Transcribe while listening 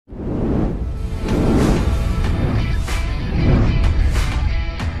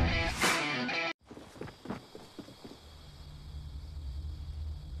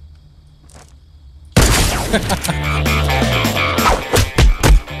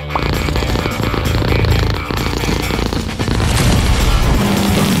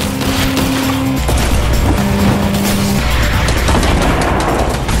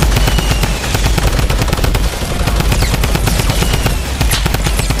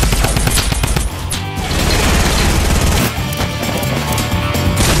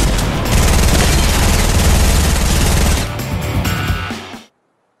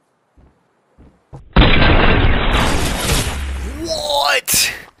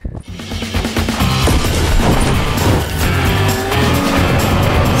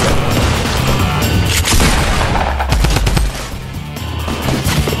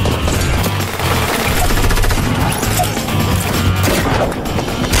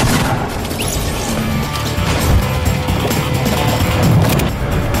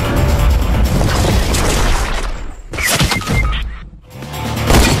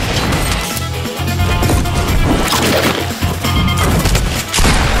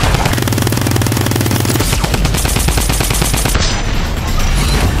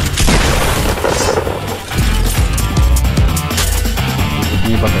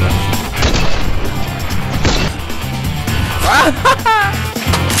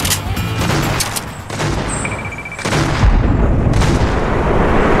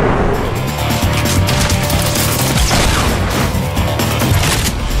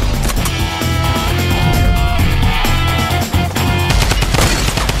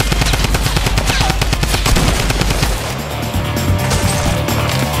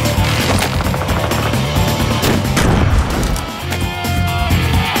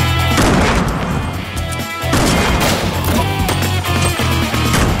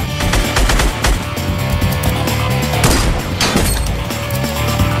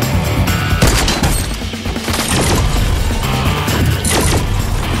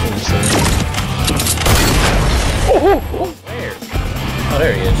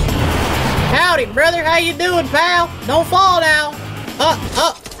There he is. Howdy, brother. How you doing, pal? Don't fall now.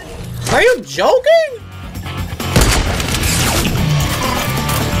 Are you joking?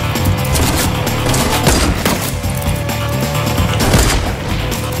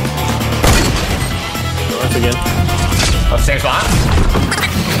 Once again. Oh, same spot?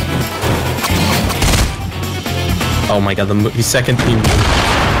 Oh my god, the second team.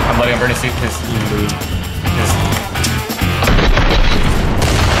 I'm letting him burn his team move.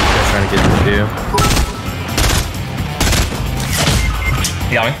 Trying to get him to do.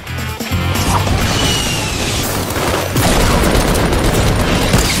 He got me.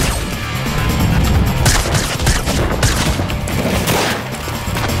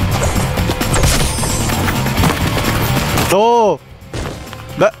 Oh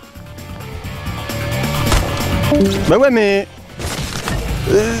Bah ouais mais...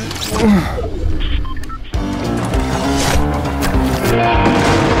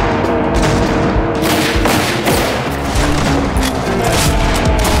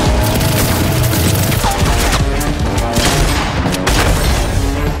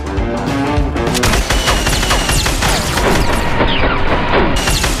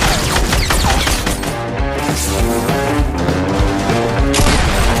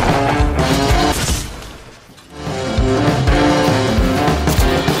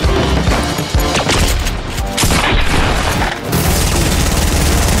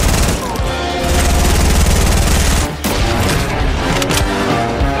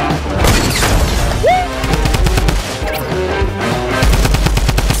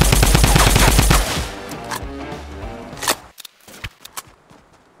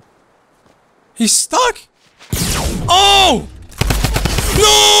 He's stuck! Oh!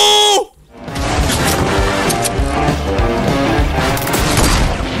 No!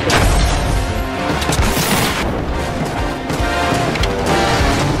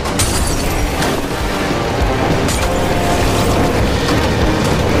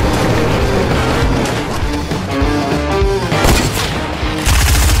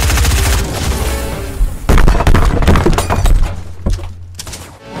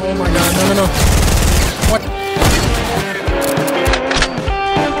 Oh my god, no. What?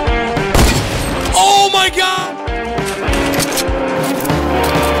 Oh my god!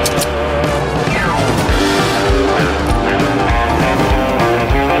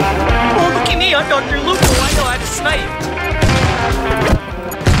 Oh, look at me, I'm Dr. Lupo, I know how to snipe.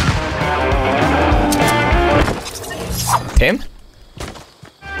 Him?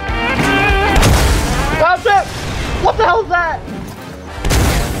 Stop it! What the hell is that?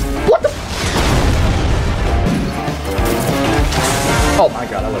 What the? Oh my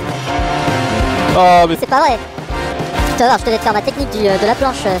god, I love it. Ah mais... C'est pas vrai. Tout à l'heure, je te laisse faire ma technique de la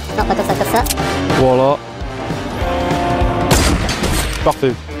planche. Non, pas comme ça, comme ça. Voilà.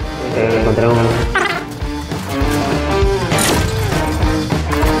 Parfait.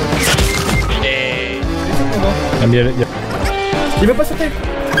 Il veut pas sauter.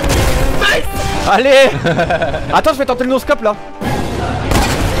 Allez. Attends, je vais tenter le no-scope là.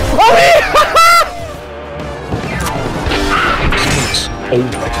 Oh oui.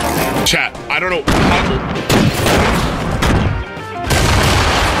 Chat, I don't know.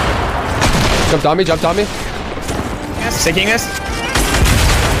 Jump to me, jump to me. Sinking this.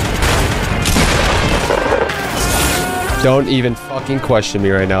 Don't even fucking question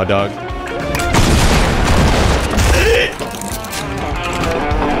me right now, dog.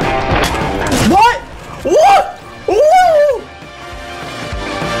 What? What? Woo!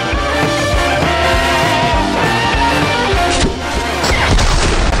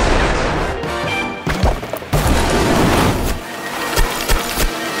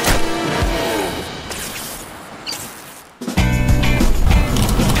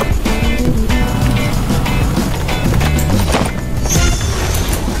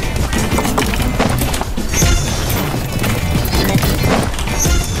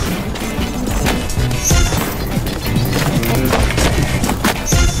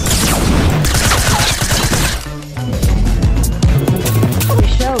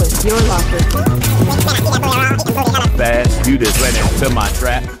 Your locker. Fast, you just ran into my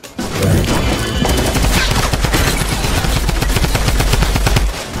trap.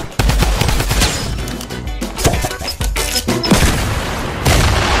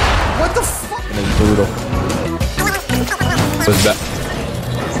 What the fuck? It's brutal. What's that?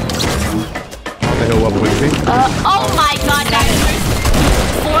 The hill up with me. Oh my god, that is...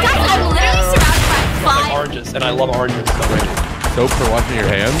 Guys, I'm literally surrounded by 5... Oranges, and I love oranges already. Soap for washing your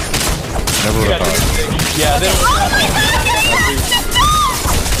hands? Never would have thought. Yeah, they don't. Oh my god,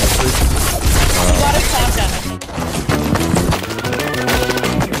 You got a shotgun.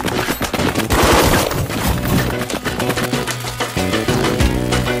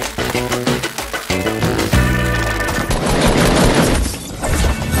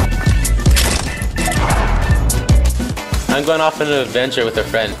 I'm going off on an adventure with a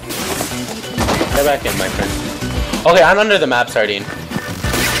friend. Get back in, my friend. Okay, I'm under the map, Sardine.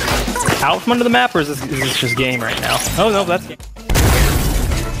 Out from under the map, or is this just game right now? Oh no, that's game.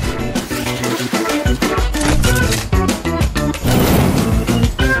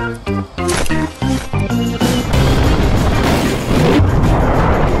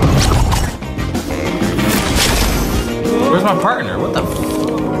 Where's my partner? What the?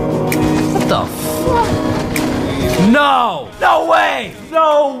 What the? No! No way!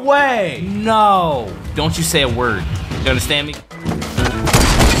 No way! No! Don't you say a word. You understand me?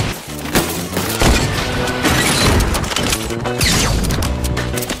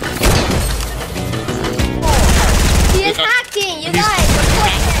 He is hacking, you guys.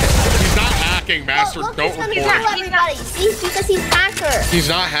 He's not hacking, Master. Don't report it. Everybody. See, because he's hacker. He's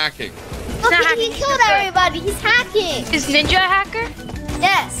not hacking. Look, he killed everybody. He's hacking. Is Ninja a hacker?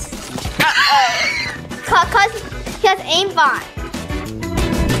 Yes. Cause he has aimbot.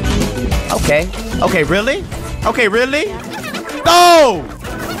 Okay. Okay, really? Okay, really? No!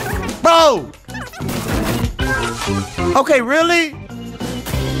 Bro! Okay, really?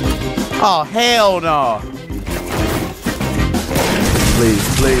 Oh, hell no. Please,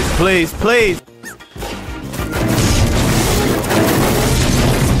 please, please, please.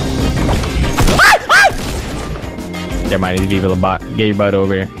 There might need to give a bot. Get your butt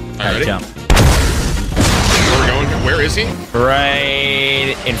over here. Alright, Jump. Where are we going? Where is he?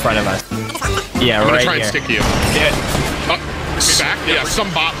 Right in front of us. Yeah, I'm gonna right try here. and stick you. Yeah. Oh, is he back? Yeah,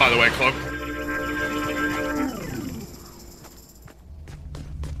 some bot, by the way, Cloak.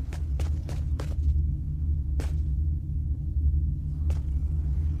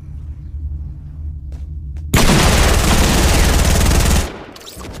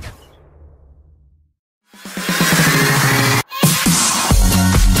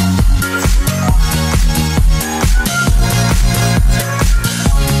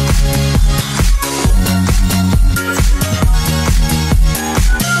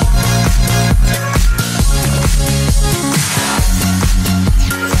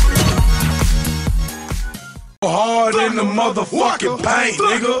 Hard in the motherfucking paint,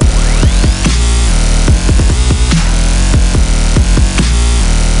 nigga.